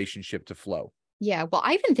and relationship to flow. Yeah. Well,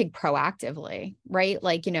 I even think proactively, right?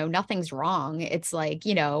 Like, nothing's wrong. It's like,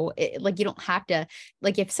 like you don't have to,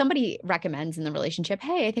 like, if somebody recommends in the relationship,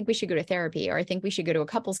 hey, I think we should go to therapy, or I think we should go to a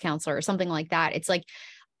couples counselor or something like that. It's like,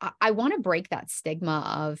 I want to break that stigma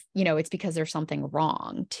of, it's because there's something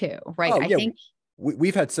wrong too, right? Oh I yeah. think,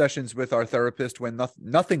 We've had sessions with our therapist when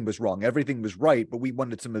nothing was wrong, everything was right, but we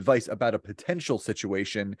wanted some advice about a potential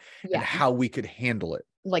situation and yeah, how we could handle it,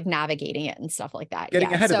 like navigating it and stuff like that. getting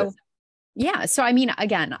Yeah. ahead of it. So, yeah. So, I mean,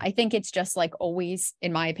 again, I think it's just like always,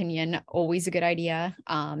 in my opinion, always a good idea.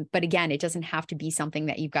 But again, it doesn't have to be something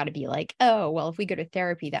that you've got to be like, oh, well, if we go to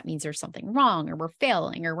therapy, that means there's something wrong, or we're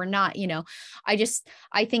failing, or we're not,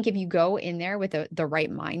 I think if you go in there with the right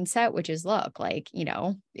mindset, which is, look, like,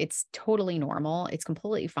 it's totally normal. It's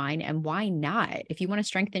completely fine. And why not? If you want to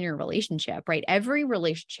strengthen your relationship, right? Every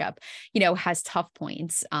relationship, has tough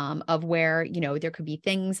points, of where, there could be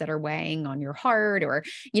things that are weighing on your heart, or,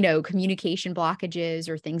 communication blockages,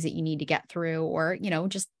 or things that you need to get through, or,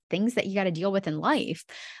 just things that you got to deal with in life.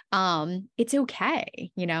 It's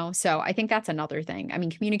okay, so I think that's another thing. I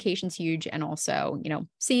mean, communication's huge, and also,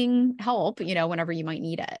 seeing help, whenever you might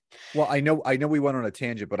need it. Well, I know we went on a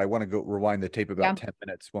tangent, but I want to go rewind the tape Yeah. about 10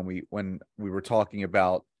 minutes when we were talking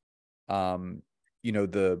about um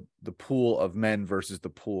the pool of men versus the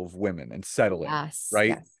pool of women and settling, Yes. right?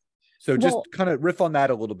 Yes. So just Well, kind of riff on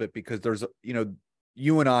that a little bit, because there's,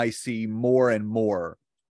 you and I see more and more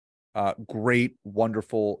great,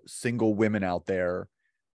 wonderful single women out there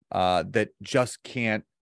that just can't,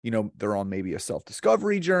 they're on maybe a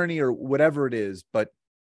self-discovery journey or whatever it is, but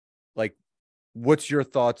like, what's your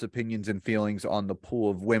thoughts, opinions, and feelings on the pool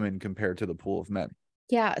of women compared to the pool of men?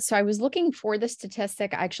 yeah. So I was looking for the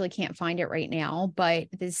statistic. I actually can't find it right now, but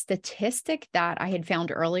the statistic that I had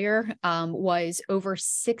found earlier, was over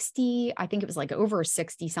 60, I think it was like over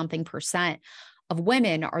 60 something percent of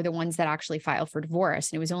women are the ones that actually file for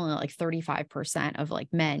divorce. And it was only like 35% of like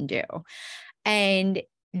men do. And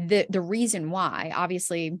the reason why,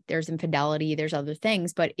 obviously there's infidelity, there's other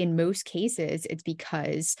things, but in most cases it's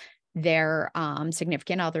because their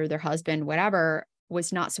significant other, their husband, whatever,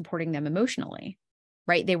 was not supporting them emotionally,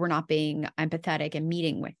 right? They were not being empathetic and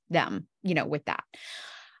meeting with them, with that.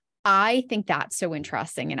 I think that's so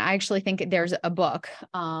interesting. And I actually think there's a book.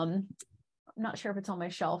 I'm not sure if it's on my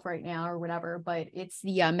shelf right now or whatever, but it's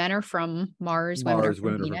the Men Are From Mars, Women Are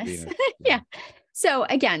From Venus. Yeah. So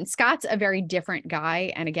again, Scott's a very different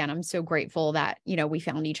guy. And again, I'm so grateful that, we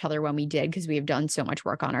found each other when we did, because we have done so much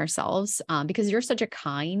work on ourselves, because you're such a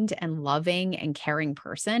kind and loving and caring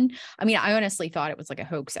person. I mean, I honestly thought it was like a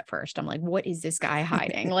hoax at first. I'm like, what is this guy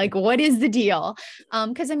hiding? Like, what is the deal?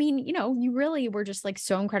 Because I mean, you really were just like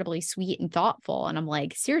so incredibly sweet and thoughtful. And I'm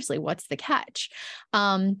like, seriously, what's the catch?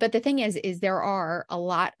 But the thing is there are a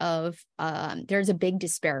lot of, there's a big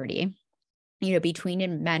disparity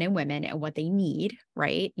between men and women and what they need,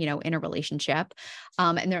 right? In a relationship.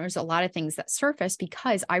 And there's a lot of things that surface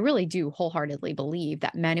because I really do wholeheartedly believe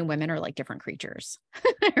that men and women are like different creatures,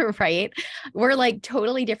 right? We're like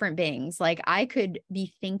totally different beings. Like I could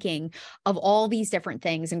be thinking of all these different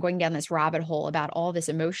things and going down this rabbit hole about all this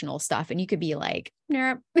emotional stuff. And you could be like,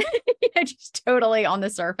 nope, just totally on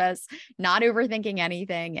the surface, not overthinking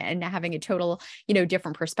anything and having a total,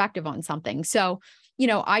 different perspective on something. So,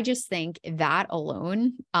 I just think that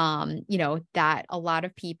alone, that a lot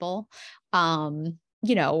of people, a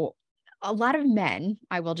lot of men,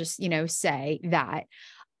 I will just, say that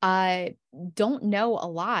don't know a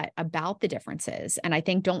lot about the differences. And I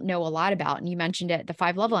think don't know a lot about, and you mentioned it, the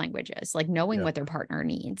 5 love languages, like knowing what their partner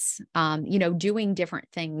needs, doing different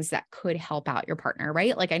things that could help out your partner,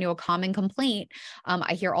 right? Like I know a common complaint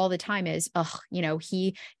I hear all the time is,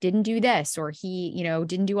 he didn't do this, or he,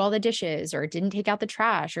 didn't do all the dishes, or didn't take out the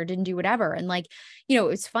trash, or didn't do whatever. And like,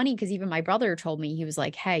 it's funny because even my brother told me, he was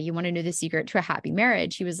like, hey, you want to know the secret to a happy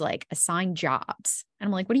marriage? He was like, assign jobs. And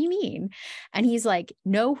I'm like, what do you mean? And he's like,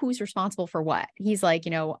 know who's responsible for what. He's like,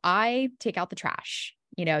 I take out the trash,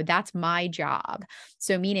 that's my job.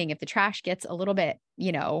 So meaning if the trash gets a little bit,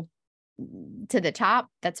 to the top,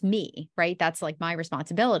 that's me, right? That's like my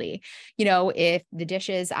responsibility. If the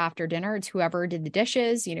dishes after dinner, it's whoever did the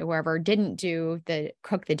dishes, whoever didn't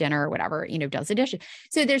cook the dinner or whatever, does the dishes.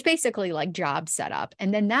 So there's basically like jobs set up.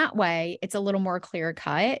 And then that way it's a little more clear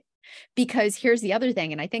cut. Because here's the other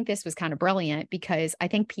thing, and I think this was kind of brilliant because I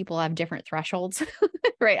think people have different thresholds,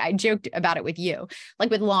 right? I joked about it with you,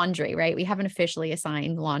 like with laundry, right? We haven't officially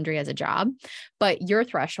assigned laundry as a job, but your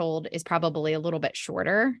threshold is probably a little bit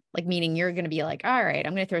shorter, like meaning you're going to be like, all right,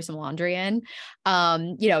 I'm going to throw some laundry in.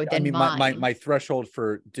 Than I mean, mine. my threshold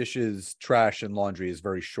for dishes, trash, and laundry is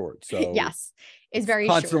very short. So yes, it's very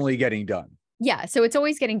constantly short. getting done. Yeah. So it's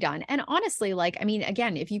always getting done. And honestly, like, I mean,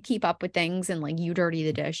 again, if you keep up with things and like you dirty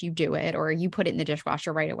the dish, you do it, or you put it in the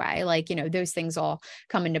dishwasher right away, like, those things all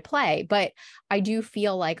come into play. But I do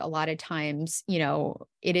feel like a lot of times,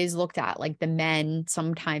 it is looked at like the men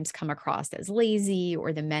sometimes come across as lazy,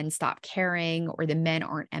 or the men stop caring, or the men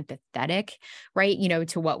aren't empathetic, right?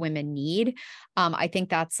 To what women need. I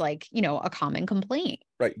think that's like, a common complaint.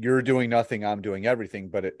 Right. You're doing nothing, I'm doing everything.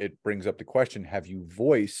 But it brings up the question, have you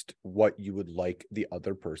voiced what you would like the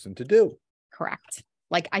other person to do? Correct.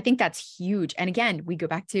 Like, I think that's huge. And again, we go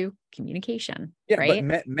back to communication. Yeah, right?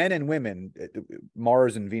 But men and women,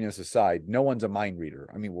 Mars and Venus aside, no one's a mind reader.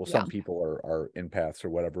 I mean, well, some people are empaths or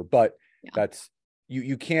whatever, but that's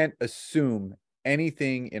you can't assume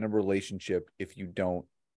anything in a relationship if you don't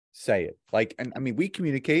say it. Like, and I mean, we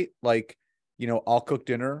communicate like, I'll cook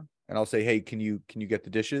dinner and I'll say, hey, can you get the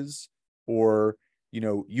dishes? Or,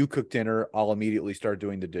 you cook dinner, I'll immediately start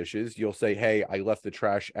doing the dishes. You'll say, hey, I left the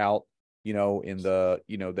trash out, in the,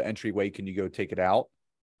 the entryway. Can you go take it out?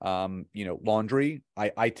 Laundry,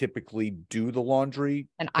 I typically do the laundry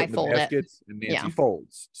and I fold baskets, and Nancy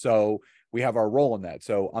folds. So we have our role in that.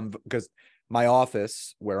 So because my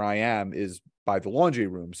office where I am is by the laundry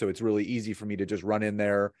room. So it's really easy for me to just run in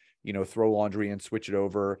there, throw laundry and switch it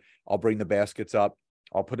over. I'll bring the baskets up.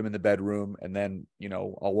 I'll put them in the bedroom, and then,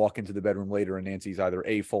 I'll walk into the bedroom later and Nancy's either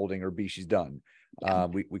A, folding, or B, she's done.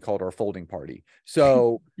 We call it our folding party.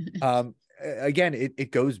 So, again,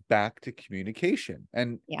 it goes back to communication.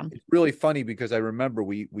 And it's really funny because I remember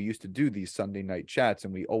we used to do these Sunday night chats,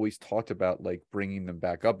 and we always talked about like bringing them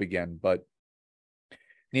back up again. But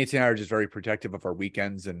Nancy and I are just very protective of our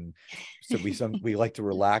weekends. And so we like to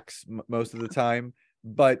relax most of the time.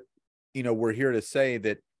 But, we're here to say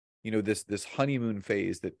that, this honeymoon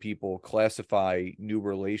phase that people classify new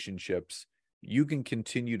relationships, you can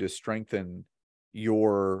continue to strengthen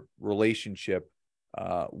your relationship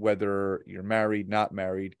whether you're married, not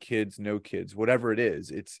married, kids, no kids, whatever it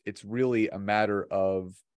is, it's really a matter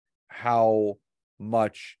of how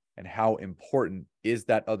much and how important is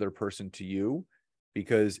that other person to you.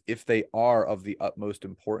 Because if they are of the utmost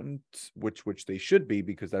importance, which they should be,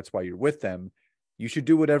 because that's why you're with them, you should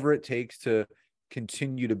do whatever it takes to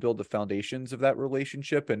continue to build the foundations of that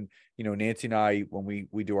relationship. And, Nancy and I, when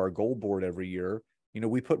we do our goal board every year,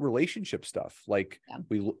 we put relationship stuff like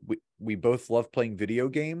we both love playing video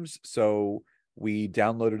games. So we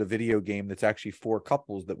downloaded a video game that's actually for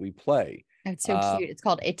couples that we play. It's so cute. It's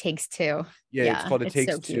called It Takes Two. Yeah, it's called It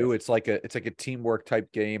Takes Two. It's like a teamwork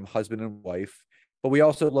type game, husband and wife. But we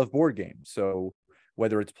also love board games. So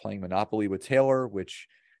whether it's playing Monopoly with Taylor, which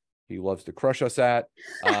he loves to crush us at,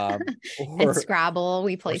 or Scrabble.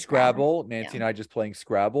 We play Scrabble. Nancy and I just playing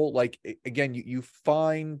Scrabble. Like, again, you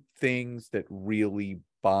find things that really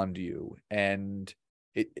bond you, and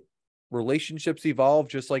relationships evolve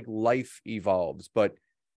just like life evolves, but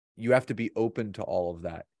you have to be open to all of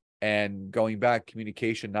that. And going back,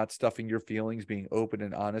 communication, not stuffing your feelings, being open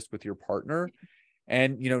and honest with your partner.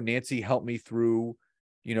 And, Nancy helped me through,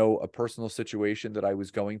 a personal situation that I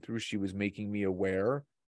was going through. She was making me aware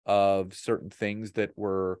of certain things that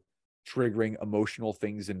were triggering emotional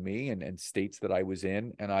things in me and states that I was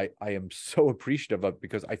in. And I am so appreciative of it,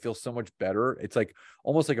 because I feel so much better. It's like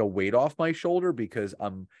almost like a weight off my shoulder, because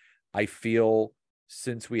I feel,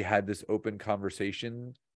 since we had this open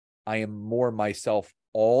conversation, I am more myself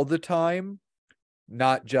all the time,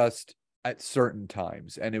 not just at certain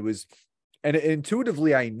times. And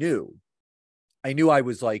intuitively, I knew I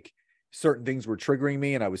was like, certain things were triggering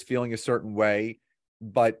me and I was feeling a certain way,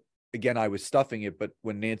 but again, I was stuffing it. But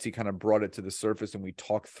when Nancy kind of brought it to the surface and we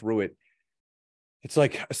talked through it, it's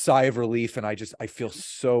like a sigh of relief. And I feel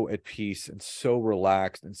so at peace and so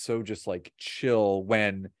relaxed and so just like chill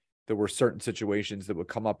when there were certain situations that would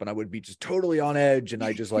come up and I would be just totally on edge. And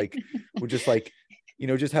I just like, would just like,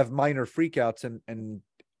 just have minor freakouts and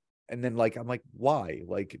then like, I'm like, why?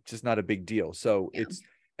 Like, it's just not a big deal. So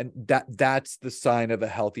that's the sign of a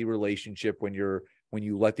healthy relationship, when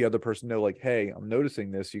you let the other person know, like, hey, I'm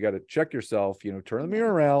noticing this, you got to check yourself, turn the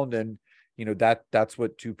mirror around. And, that's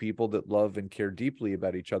what two people that love and care deeply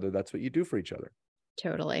about each other, that's what you do for each other.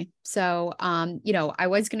 Totally. So, I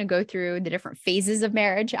was going to go through the different phases of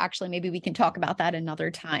marriage. Actually, maybe we can talk about that another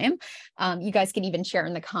time. You guys can even share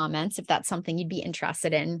in the comments if that's something you'd be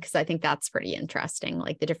interested in, because I think that's pretty interesting,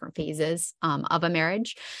 like the different phases of a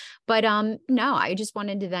marriage. But no, I just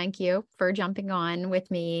wanted to thank you for jumping on with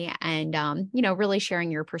me and, really sharing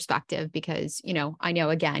your perspective, because, I know,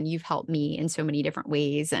 again, you've helped me in so many different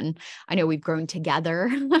ways. And I know we've grown together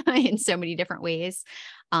in so many different ways.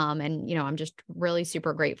 I'm just really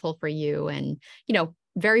super grateful for you and,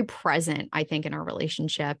 very present, I think, in our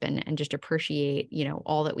relationship and just appreciate,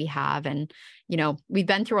 all that we have. And, we've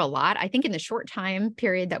been through a lot. I think in the short time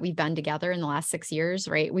period that we've been together in the last 6 years,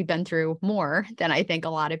 right, we've been through more than I think a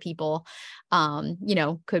lot of people,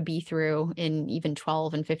 could be through in even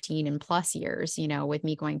 12 and 15 and plus years, with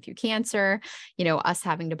me going through cancer, us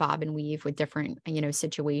having to bob and weave with different,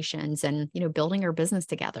 situations and, building our business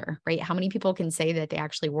together, right? How many people can say that they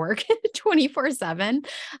actually work 24/7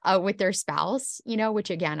 with their spouse, which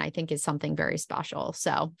again, I think is something very special.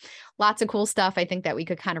 So lots of cool stuff. I think that we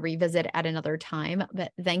could kind of revisit at another time,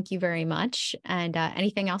 but thank you very much. And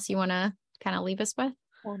anything else you want to kind of leave us with?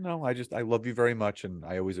 Well, no, I love you very much. And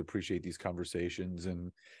I always appreciate these conversations.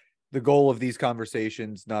 And the goal of these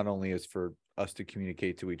conversations not only is for us to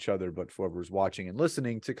communicate to each other, but for whoever's watching and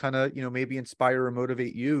listening to kind of, maybe inspire or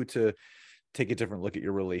motivate you to take a different look at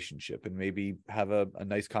your relationship and maybe have a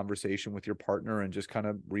nice conversation with your partner and just kind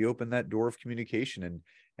of reopen that door of communication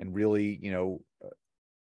and really,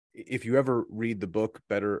 if you ever read the book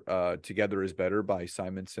Better Together is Better by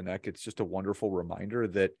Simon Sinek, it's just a wonderful reminder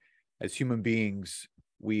that as human beings,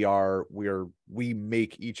 we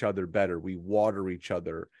make each other better. We water each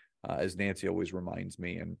other, as Nancy always reminds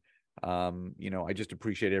me. And, I just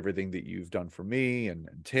appreciate everything that you've done for me and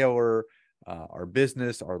Taylor, our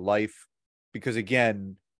business, our life, because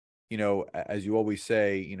again, as you always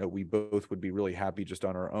say, we both would be really happy just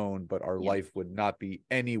on our own, but our life would not be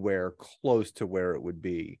anywhere close to where it would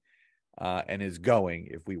be, and is going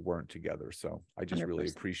if we weren't together. So I just 100%. Really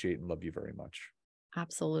appreciate and love you very much.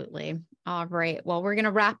 Absolutely. All right. Well, we're going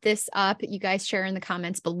to wrap this up. You guys share in the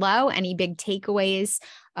comments below any big takeaways.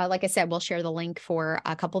 Like I said, we'll share the link for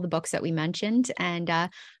a couple of the books that we mentioned, and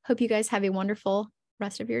hope you guys have a wonderful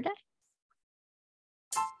rest of your day.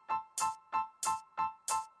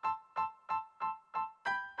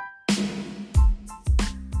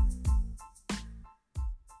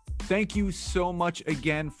 thank you so much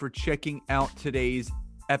again for checking out today's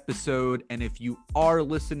episode. And if you are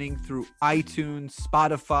listening through iTunes,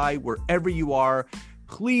 Spotify, wherever you are,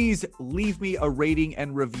 please leave me a rating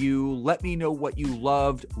and review. Let me know what you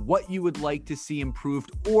loved, what you would like to see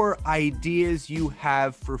improved, or ideas you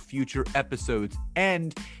have for future episodes.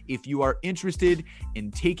 And if you are interested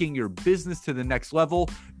in taking your business to the next level,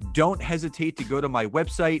 don't hesitate to go to my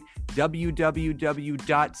website,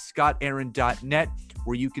 www.scottaaron.net,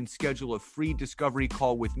 where you can schedule a free discovery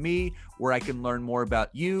call with me, where I can learn more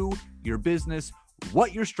about you, your business,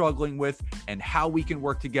 what you're struggling with, and how we can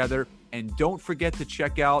work together. And don't forget to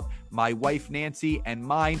check out my wife, Nancy, and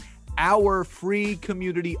mine, our free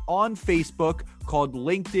community on Facebook called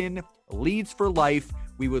LinkedIn Leads for Life.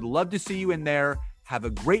 We would love to see you in there. Have a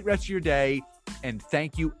great rest of your day. And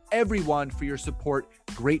thank you everyone for your support.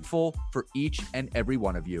 Grateful for each and every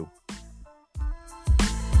one of you.